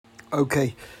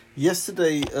Okay,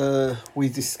 yesterday we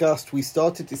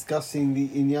started discussing the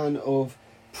inyan of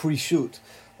Prishut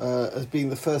as being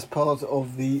the first part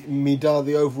of the midah,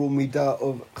 the overall midah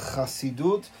of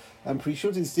Chassidut, and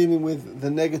Prishut is dealing with the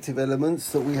negative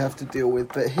elements that we have to deal with.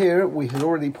 But here we had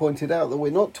already pointed out that we're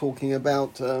not talking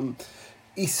about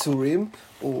Isurim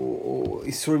or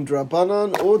Isurim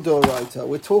Drabanan or Doraita.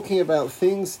 We're talking about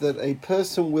things that a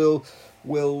person will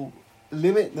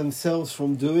limit themselves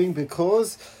from doing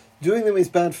because doing them is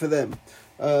bad for them,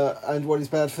 and what is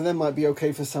bad for them might be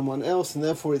okay for someone else, and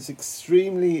therefore it's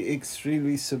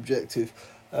extremely subjective.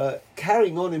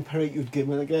 Carrying on in Perek Yud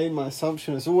Gimel, again, my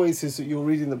assumption as always is that you're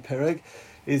reading the Perek,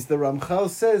 is the Ramchal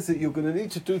says that you're going to need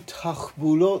to do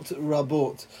tachbulot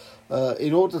rabot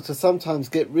in order to sometimes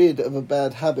get rid of a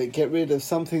bad habit, get rid of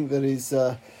something that is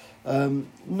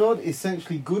not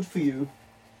essentially good for you.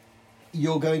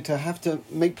 You're going to have to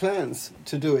make plans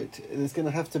to do it. There's going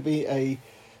to have to be a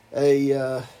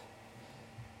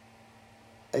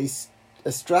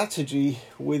strategy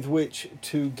with which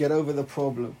to get over the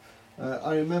problem.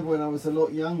 I remember when I was a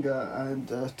lot younger and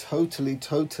totally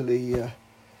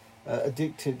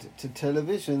addicted to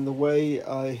television, the way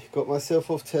I got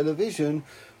myself off television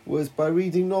was by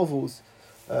reading novels.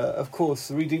 Of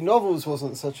course, reading novels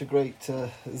wasn't such a great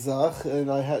zach, and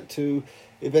I had to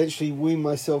eventually wean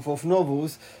myself off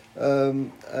novels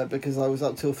because I was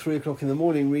up till 3 o'clock in the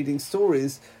morning reading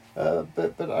stories.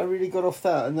 But I really got off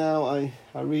that, and now I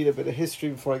read a bit of history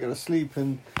before I go to sleep,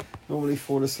 and normally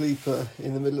fall asleep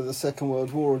in the middle of the Second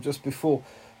World War or just before.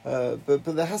 But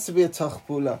there has to be a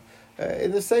tachbula.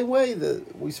 In the same way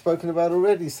that we've spoken about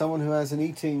already, someone who has an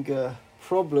eating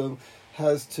problem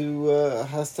has to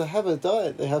have a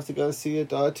diet. They have to go see a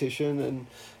dietitian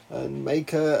and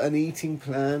make an eating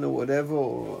plan or whatever,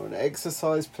 or an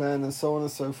exercise plan, and so on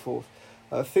and so forth.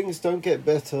 Things don't get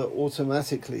better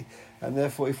automatically, and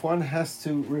therefore if one has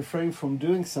to refrain from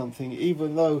doing something,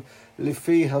 even though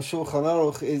Lifi HaShulchan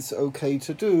Aruch is okay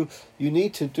to do, you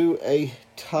need to do a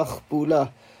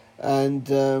tachbula,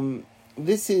 and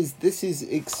this is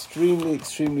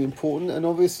extremely important, and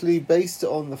obviously based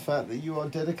on the fact that you are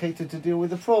dedicated to deal with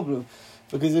the problem.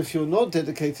 Because if you're not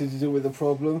dedicated to deal with the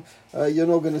problem, you're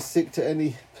not going to stick to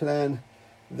any plan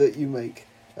that you make.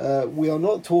 We are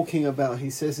not talking about, he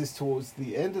says this towards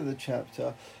the end of the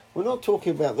chapter, we're not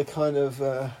talking about the kind of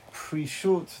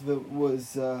preshut that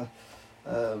was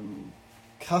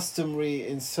customary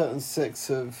in certain sects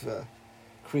of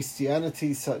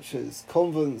Christianity, such as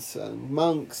convents and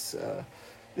monks.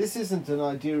 This isn't an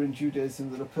idea in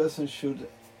Judaism that a person should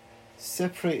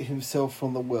separate himself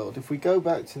from the world. If we go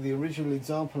back to the original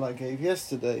example I gave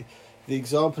yesterday, the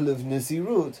example of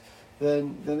Nazirut,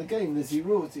 then again,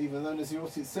 Nazirut, even though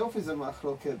Nazirut itself is a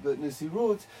machloket, but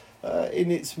Nazirut,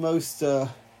 in its most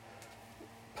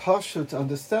pashut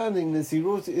understanding,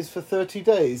 Nazirut is for 30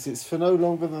 days. It's for no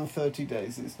longer than 30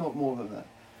 days. It's not more than that.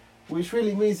 Which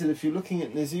really means that if you're looking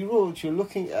at Nazirut, you're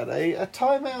looking at a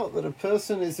time out, that a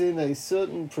person is in a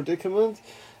certain predicament,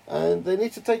 and they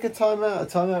need to take a time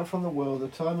out from the world, a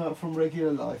time out from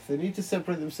regular life. They need to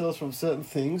separate themselves from certain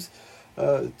things,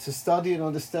 to study and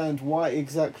understand why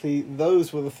exactly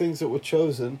those were the things that were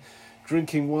chosen.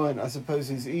 Drinking wine, I suppose,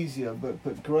 is easier,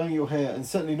 but growing your hair and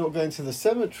certainly not going to the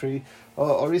cemetery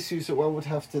are issues that one would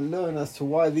have to learn as to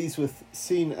why these were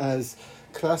seen as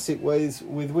classic ways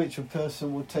with which a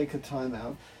person would take a time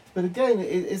out. But again,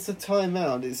 it's a time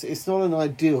out. It's not an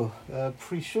ideal.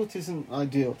 Preshut isn't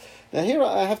ideal. Now here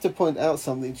I have to point out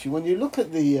something to you. When you look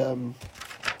at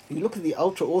the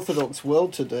ultra orthodox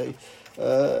world today,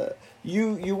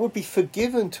 you would be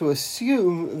forgiven to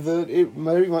assume that it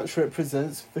very much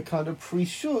represents the kind of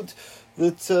preshut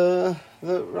that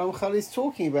Ramchal is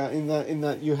talking about. In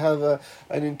that you have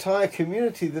an entire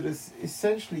community that has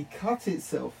essentially cut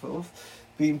itself off,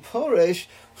 being poresh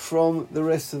from the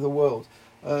rest of the world.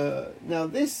 Now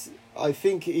this, I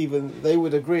think even they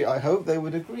would agree, I hope they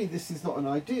would agree, this is not an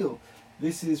ideal.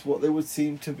 This is what they would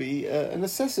seem to be a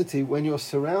necessity. When you're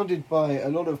surrounded by a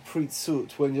lot of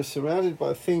pritzut, when you're surrounded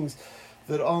by things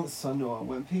that aren't sanua,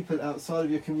 when people outside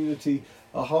of your community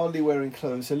are hardly wearing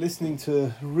clothes, are listening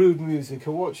to rude music,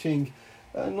 are watching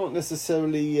not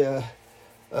necessarily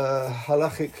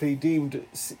halachically deemed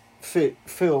fit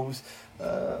films,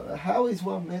 how is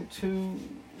one meant to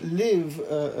live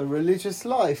a religious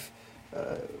life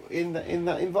in that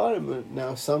environment?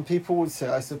 Now, some people would say,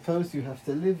 I suppose you have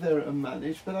to live there and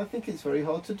manage, but I think it's very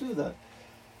hard to do that.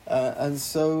 And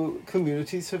so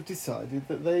communities have decided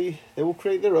that they will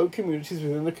create their own communities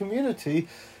within the community,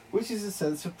 which is a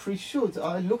sense of preshut.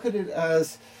 I look at it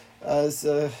as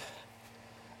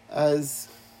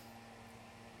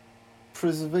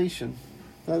preservation.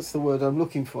 That's the word I'm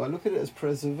looking for. I look at it as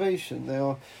preservation. They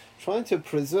are trying to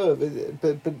preserve it,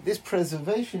 but this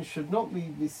preservation should not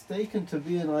be mistaken to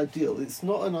be an ideal. It's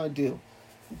not an ideal.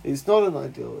 It's not an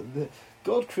ideal.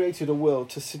 God created a world.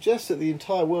 To suggest that the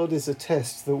entire world is a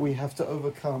test that we have to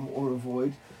overcome or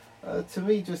avoid, to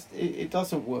me, just it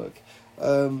doesn't work.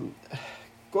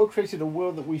 God created a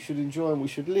world that we should enjoy and we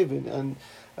should live in, and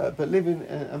but live in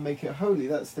and make it holy.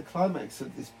 That's the climax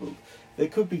of this book. There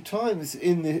could be times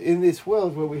in this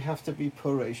world where we have to be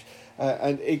poresh,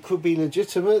 and it could be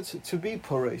legitimate to be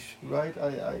poresh, right?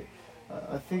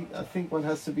 I think one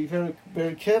has to be very,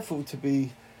 very careful to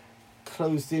be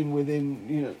closed in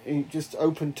within, just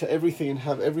open to everything and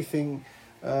have everything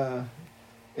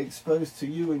exposed to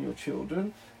you and your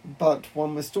children. But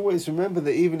one must always remember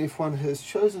that even if one has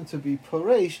chosen to be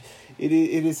poresh, it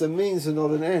is a means and not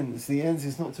an ends. The ends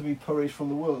is not to be poresh from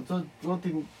the world. God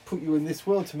didn't put you in this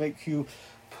world to make you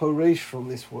poresh from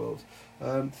this world.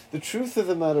 The truth of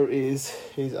the matter is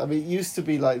I mean, it used to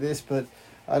be like this, but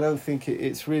I don't think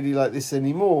it's really like this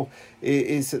anymore. It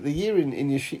is that the year in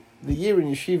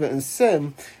yeshiva and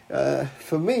Sem,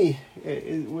 for me,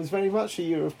 it was very much a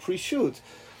year of pre-shoot.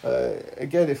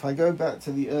 Again, if I go back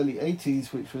to the early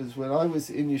 80s, which was when I was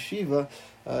in yeshiva,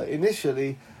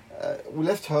 initially, we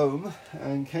left home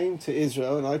and came to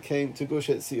Israel, and I came to Gush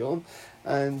Etzion.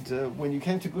 And when you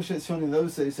came to Gush Etzion in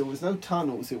those days, there was no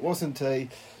tunnels. It wasn't a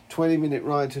 20-minute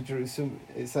ride to Jerusalem.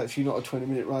 It's actually not a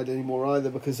 20-minute ride anymore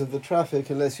either because of the traffic,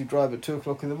 unless you drive at 2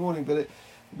 o'clock in the morning. But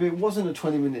it wasn't a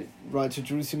 20-minute ride to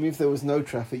Jerusalem if there was no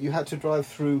traffic. You had to drive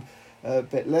through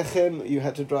Bethlehem, you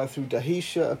had to drive through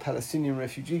Dahisha, a Palestinian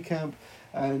refugee camp,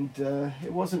 and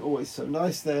it wasn't always so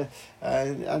nice there,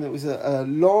 and it was a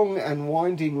long and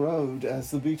winding road,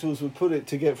 as the Beatles would put it,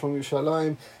 to get from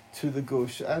Yerushalayim to the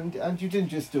Gush, and you didn't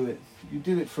just do it, you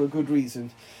did it for a good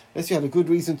reason. Unless you had a good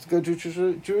reason to go to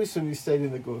Jerusalem, you stayed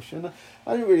in the Gush, and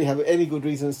I didn't really have any good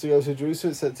reasons to go to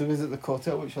Jerusalem except to visit the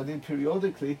Kotel, which I did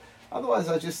periodically. Otherwise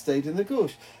I just stayed in the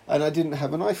Gush, and I didn't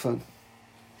have an iPhone.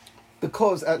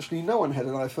 Because actually no one had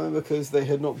an iPhone because they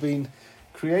had not been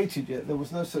created yet. There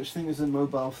was no such thing as a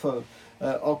mobile phone.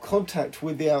 Our contact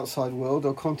with the outside world,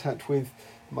 our contact with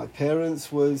my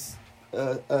parents was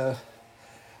a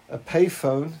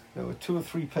payphone. There were 2 or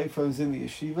 3 payphones in the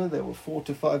yeshiva. There were 400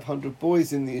 to 500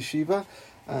 boys in the yeshiva,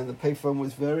 and the payphone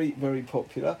was very, very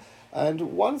popular.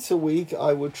 And once a week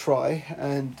I would try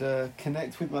and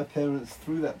connect with my parents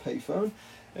through that payphone.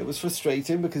 It was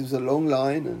frustrating because it was a long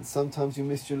line, and sometimes you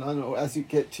missed your line, or as you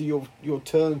get to your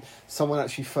turn, someone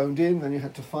actually phoned in, and you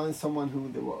had to find someone who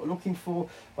they were looking for.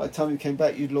 By the time you came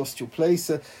back, you'd lost your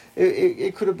place.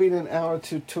 It could have been an hour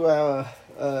to 2 hour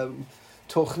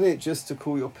tochnit just to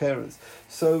call your parents.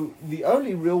 So the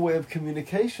only real way of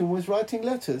communication was writing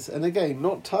letters, and again,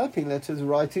 not typing letters,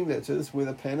 writing letters with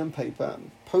a pen and paper,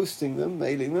 posting them,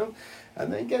 mailing them,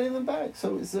 and then getting them back.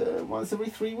 So it's once every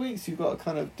 3 weeks you got a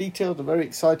kind of detailed, a very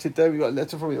excited day. You got a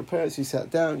letter from your parents, you sat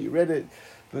down, you read it,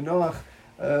 Benoach.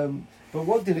 But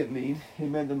what did it mean? It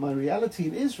meant that my reality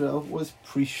in Israel was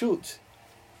pre-shoot,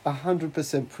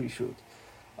 100% pre-shoot.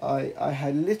 I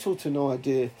had little to no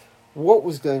idea what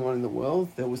was going on in the world.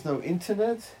 There was no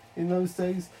internet in those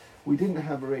days. We didn't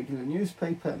have a regular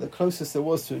newspaper. The closest there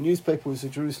was to a newspaper was the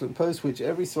Jerusalem Post, which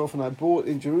every so often I bought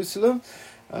in Jerusalem,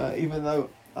 even though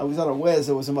I was unaware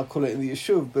there was a makulah in the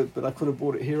Yeshuv, but I could have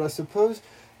bought it here, I suppose.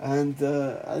 And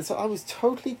so I was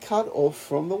totally cut off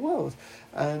from the world.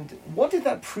 And what did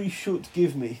that pre-shoot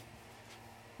give me?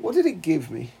 What did it give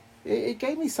me? It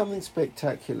gave me something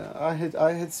spectacular. I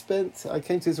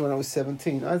came to Israel when I was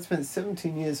 17. I had spent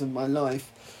 17 years of my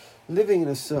life living in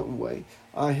a certain way.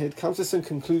 I had come to some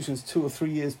conclusions 2 or 3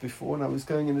 years before, and I was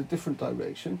going in a different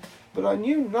direction. But I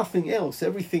knew nothing else.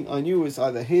 Everything I knew was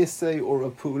either hearsay or a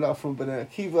pula from Bnei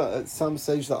Akiva at some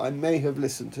stage that I may have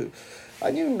listened to. I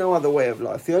knew no other way of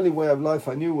life. The only way of life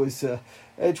I knew was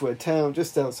Edgware Town,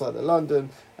 just outside of London,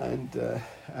 and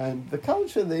the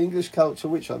culture, the English culture,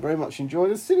 which I very much enjoyed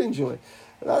and still enjoy.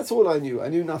 That's all I knew. I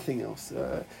knew nothing else.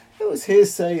 There was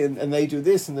hearsay, and they do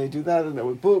this and they do that, and there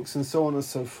were books and so on and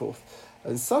so forth.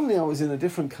 And suddenly I was in a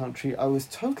different country. I was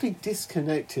totally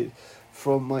disconnected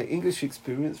from my English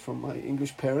experience, from my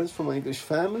English parents, from my English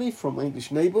family, from my English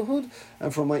neighborhood,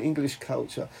 and from my English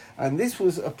culture. And this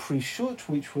was a pre-shoot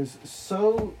which was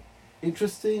so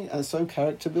interesting and so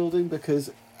character building,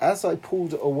 because as I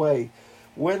pulled away,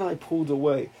 when I pulled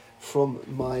away from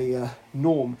my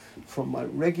norm, from my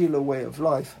regular way of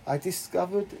life, I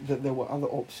discovered that there were other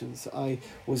options. I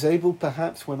was able,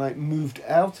 perhaps, when I moved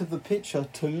out of the picture,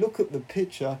 to look at the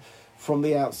picture from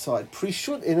the outside.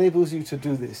 Pre-shoot enables you to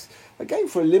do this. Again,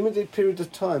 for a limited period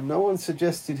of time. No one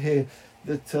suggested here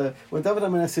that when David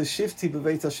HaMelech says Shivti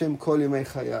b'Beit Hashem kol yemei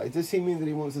chayai, does he mean that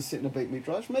he wants to sit in a Beit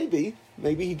Midrash? Maybe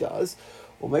he does.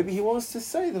 Or maybe he wants to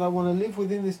say that I want to live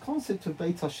within this concept of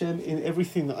Beit Hashem in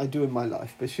everything that I do in my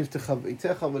life. B'shivtecha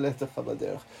v'itecha v'lechtecha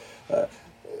b'derech.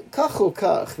 Kach or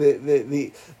kach,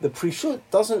 the prishut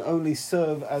doesn't only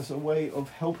serve as a way of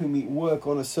helping me work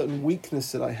on a certain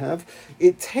weakness that I have.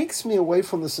 It takes me away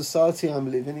from the society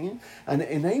I'm living in and it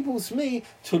enables me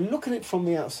to look at it from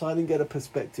the outside and get a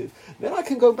perspective. Then I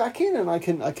can go back in and I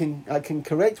can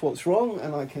correct what's wrong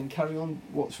and I can carry on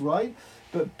what's right.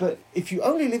 But if you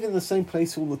only live in the same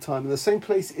place all the time, and the same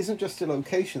place isn't just a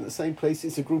location, the same place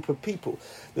is a group of people,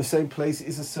 the same place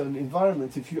is a certain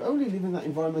environment. If you only live in that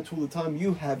environment all the time,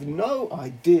 you have no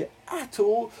idea at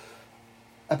all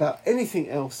about anything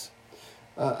else.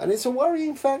 And it's a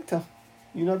worrying factor,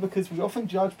 because we often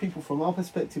judge people from our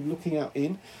perspective looking out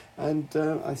in. And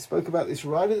I spoke about this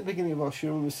right at the beginning of our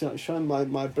shiur, was showing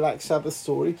my Black Sabbath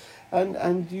story.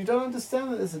 And you don't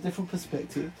understand that there's a different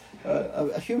perspective.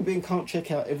 A human being can't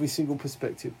check out every single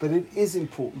perspective, but it is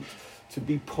important to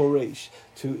be poresh,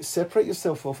 to separate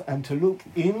yourself off and to look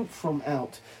in from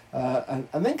out, and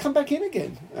then come back in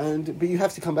again. But you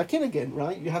have to come back in again,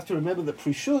 right? You have to remember that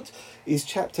Prishut is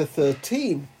chapter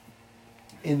 13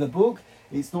 in the book.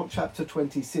 It's not chapter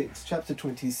 26. Chapter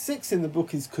 26 in the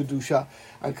book is Kedusha,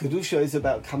 and Kedusha is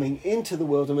about coming into the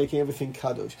world and making everything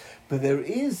Kadosh. But there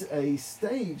is a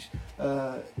stage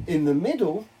in the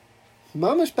middle,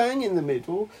 mamash bang in the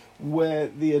middle, where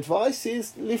the advice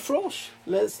is lifrosh.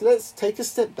 Let's take a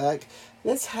step back.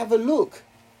 Let's have a look.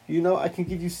 I can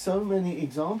give you so many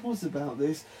examples about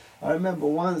this. I remember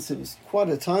once, it was quite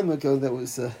a time ago, there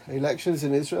was elections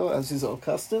in Israel, as is our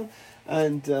custom,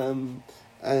 and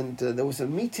there was a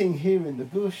meeting here in the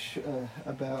bush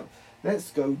about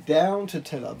let's go down to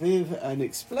Tel Aviv and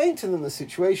explain to them the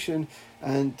situation,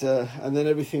 and then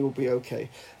everything will be okay.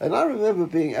 And I remember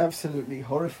being absolutely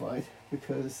horrified,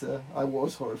 because I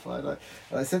was horrified.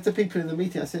 I said to people in the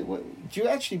meeting, I said, well, do you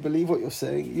actually believe what you're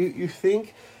saying? You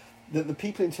think that the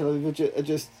people in Tel Aviv are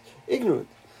just ignorant,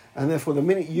 and therefore the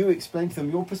minute you explain to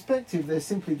them your perspective, they're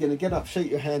simply going to get up,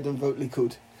 shake your hand and vote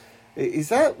Likud. Is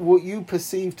that what you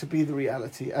perceive to be the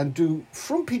reality? And do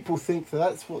from people think that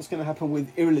that's what's going to happen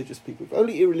with irreligious people? If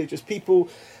only irreligious people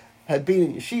had been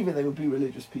in yeshiva, they would be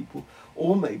religious people.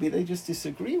 Or maybe they just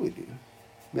disagree with you.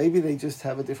 Maybe they just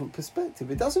have a different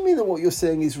perspective. It doesn't mean that what you're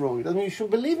saying is wrong. It doesn't mean you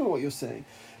shouldn't believe in what you're saying.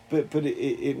 But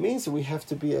it means that we have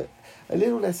to be a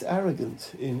little less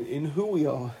arrogant in who we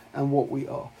are and what we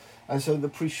are. And so the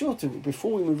Prishut,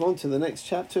 before we move on to the next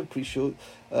chapter, Prishut,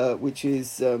 which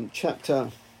is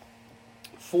chapter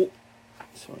 4,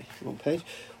 wrong page,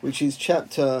 which is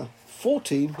chapter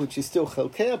 14, which is still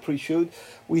Chelkei Prishut,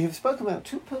 we have spoken about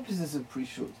two purposes of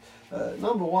Prishut.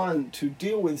 Number one, to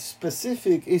deal with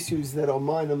specific issues that are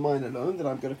mine and mine alone, that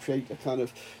I'm going to create a kind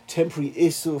of temporary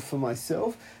issur for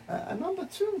myself. And number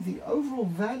two, the overall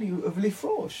value of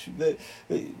lifrosh.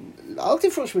 Al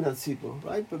tifrosh min hatzibur,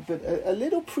 right? But a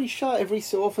little prisha every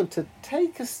so often to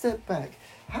take a step back,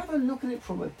 have a look at it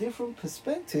from a different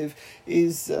perspective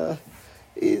is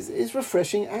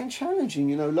refreshing and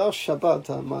challenging. Last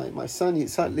Shabbat, my son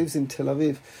Yitzhak lives in Tel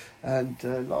Aviv, and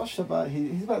last Shabbat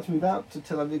he's about to move out to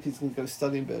Tel Aviv. He's going to go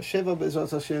study in Be'er Sheva,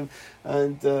 Be'ezrat Hashem,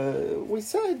 and we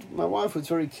said, my wife was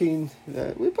very keen,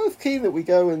 we're both keen that we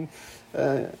go and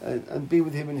be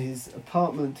with him in his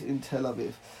apartment in Tel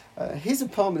Aviv. His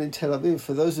apartment in Tel Aviv,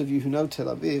 for those of you who know Tel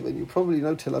Aviv, and you probably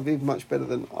know Tel Aviv much better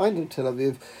than I know Tel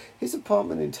Aviv, his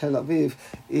apartment in Tel Aviv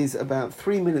is about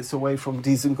 3 minutes away from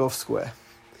Dizengoff Square.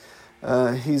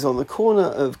 He's on the corner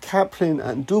of Kaplan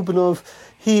and Dubnov.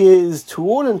 He is, to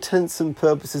all intents and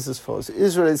purposes, as far as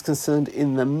Israel is concerned,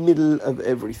 in the middle of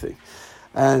everything.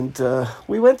 And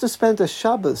we went to spend a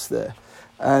Shabbos there.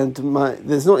 And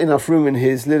there's not enough room in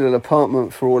his little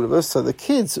apartment for all of us, so the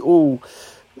kids all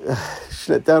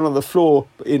slept down on the floor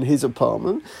in his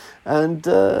apartment. And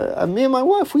me and my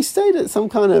wife, we stayed at some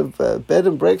kind of bed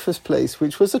and breakfast place,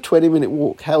 which was a 20-minute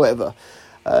walk, however.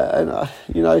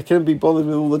 I couldn't be bothered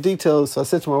with all the details, so I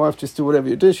said to my wife, just do whatever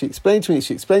you do. She explained to me,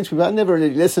 but I never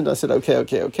really listened. I said,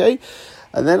 okay.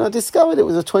 And then I discovered it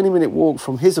was a 20-minute walk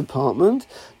from his apartment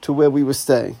to where we were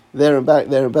staying. There and back.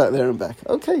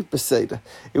 Okay, Beseda.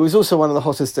 It was also one of the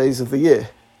hottest days of the year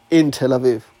in Tel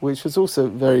Aviv, which was also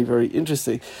very, very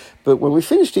interesting. But when we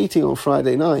finished eating on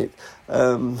Friday night,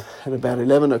 at about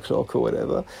 11 o'clock or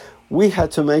whatever, we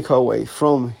had to make our way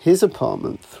from his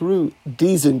apartment through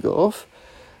Dizengoff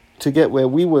to get where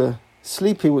we were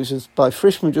sleeping, which is by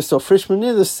Frischman, just off Frischman,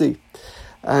 near the sea.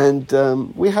 And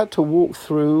we had to walk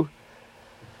through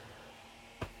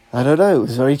I don't know, it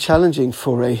was very challenging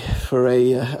for a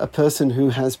person who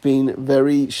has been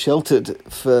very sheltered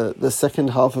for the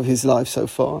second half of his life so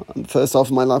far. And the first half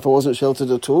of my life I wasn't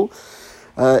sheltered at all.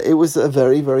 It was a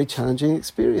very, very challenging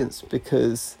experience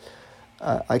because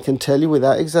I can tell you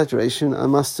without exaggeration, I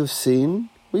must have seen,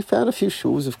 we found a few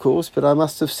shuls of course, but I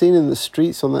must have seen in the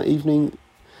streets on that evening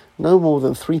no more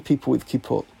than 3 people with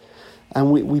kippot.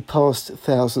 And we passed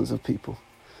thousands of people.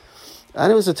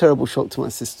 And it was a terrible shock to my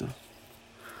sister.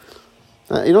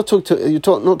 You're not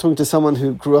talking to someone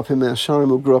who grew up in Mea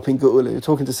Shearim or grew up in Geula. You're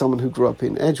talking to someone who grew up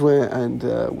in Edgware and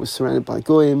was surrounded by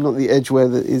Goyim, not the Edgware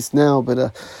that is now, but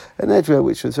an Edgware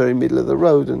which was very middle of the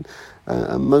road and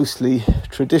mostly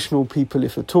traditional people,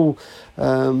 if at all,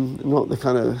 not the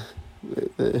kind of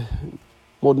the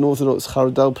modern Orthodox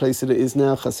Haradal place that it is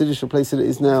now, Hasidic place that it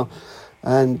is now.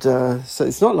 And so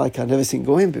it's not like I'd never seen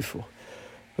Goyim before.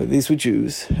 But these were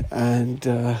Jews, and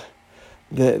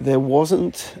there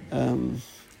wasn't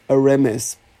a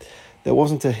remes, there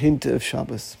wasn't a hint of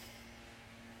Shabbos.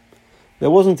 There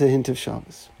wasn't a hint of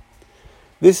Shabbos.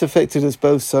 This affected us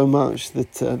both so much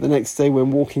that the next day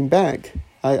when walking back,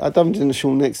 I dumped in a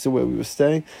shul next to where we were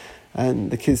staying,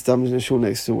 and the kids dumped in a shul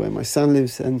next to where my son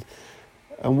lives, and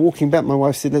walking back, my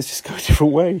wife said, let's just go a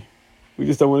different way. We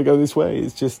just don't want to go this way.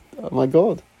 It's just, oh my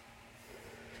God.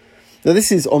 Now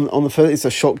this is on the first, it's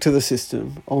a shock to the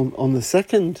system. On the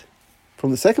second,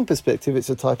 from the second perspective, it's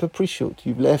a type of pre-shut.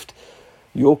 You've left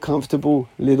your comfortable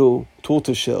little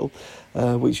tortoise shell,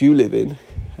 which you live in.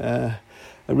 And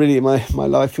really, my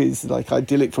life is like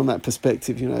idyllic from that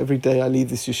perspective. You know, every day I leave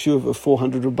this yeshuv of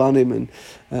 400 Rabbanim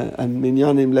and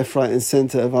minyanim left, right, and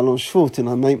centre of Alon Shvut, and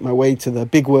I make my way to the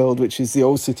big world, which is the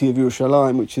old city of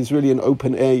Yerushalayim, which is really an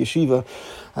open air yeshiva.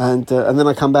 And then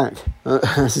I come back.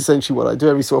 That's essentially what I do.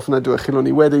 Every so often I do a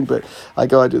Chiloni wedding, but I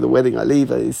do the wedding, I leave.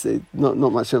 It's not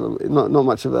much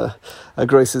of a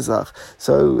grace zach.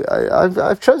 So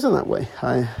I've chosen that way.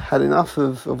 I had enough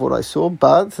of what I saw,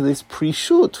 but this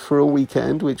pre-shoot for a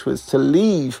weekend, which was to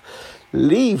leave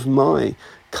my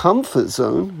comfort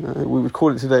zone, we would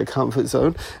call it today a comfort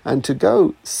zone, and to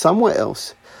go somewhere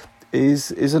else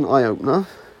is an eye-opener,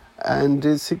 and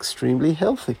it's extremely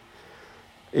healthy.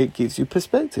 It gives you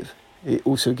perspective. It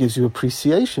also gives you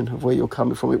appreciation of where you're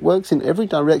coming from. It works in every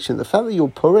direction. The fact that you're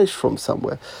poresh from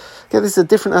somewhere. Okay, this is a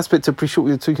different aspect to pre-shut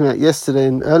we were talking about yesterday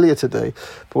and earlier today.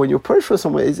 But when you're poresh from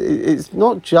somewhere, it's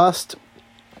not just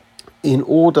in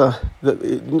order that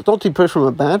not to be poresh from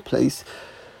a bad place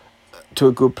to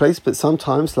a good place, but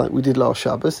sometimes, like we did last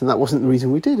Shabbos, and that wasn't the reason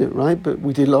we did it, right? But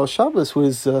we did last Shabbos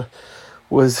was to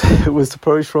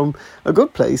approach from a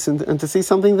good place and to see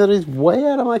something that is way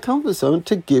out of my comfort zone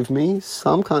to give me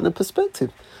some kind of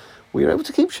perspective. We were able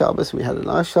to keep Shabbos. We had a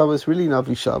nice Shabbos, really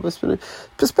lovely Shabbos, but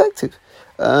perspective.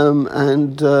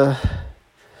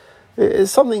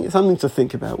 It's something to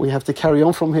think about. We have to carry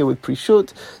on from here with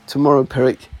Pre-Shut. Tomorrow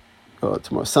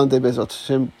Sunday, Bezrat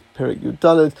Hashem, Perek Yud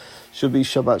Daled, should be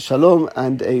Shabbat Shalom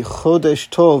and a Chodesh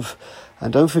Tov.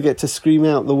 And don't forget to scream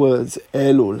out the words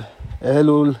Elul.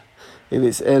 Elul. If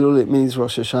it's Elul, it means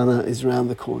Rosh Hashanah is round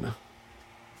the corner.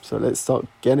 So let's start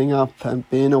getting up and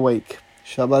being awake.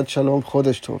 Shabbat Shalom,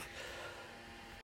 Chodesh Tov.